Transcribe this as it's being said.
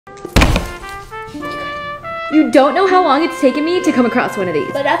You don't know how long it's taken me to come across one of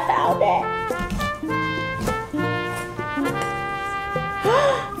these. But I found it.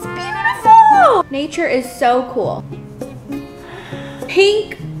 It's beautiful. Nature is so cool.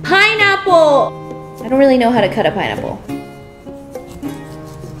 Pink pineapple. I don't really know how to cut a pineapple.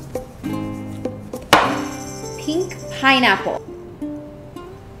 Pink pineapple.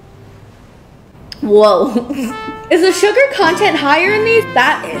 Whoa. Is the sugar content higher in these?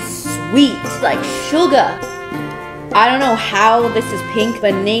 That is sweet, like sugar. I don't know how this is pink,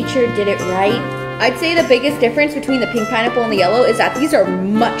 but nature did it right. I'd say the biggest difference between the pink pineapple and the yellow is that these are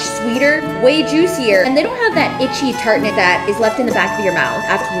much sweeter, way juicier, and they don't have that itchy tartness that is left in the back of your mouth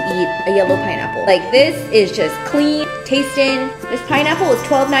after you eat a yellow pineapple. Like this is just clean, tasting. This pineapple is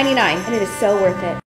 $12.99 and it is so worth it.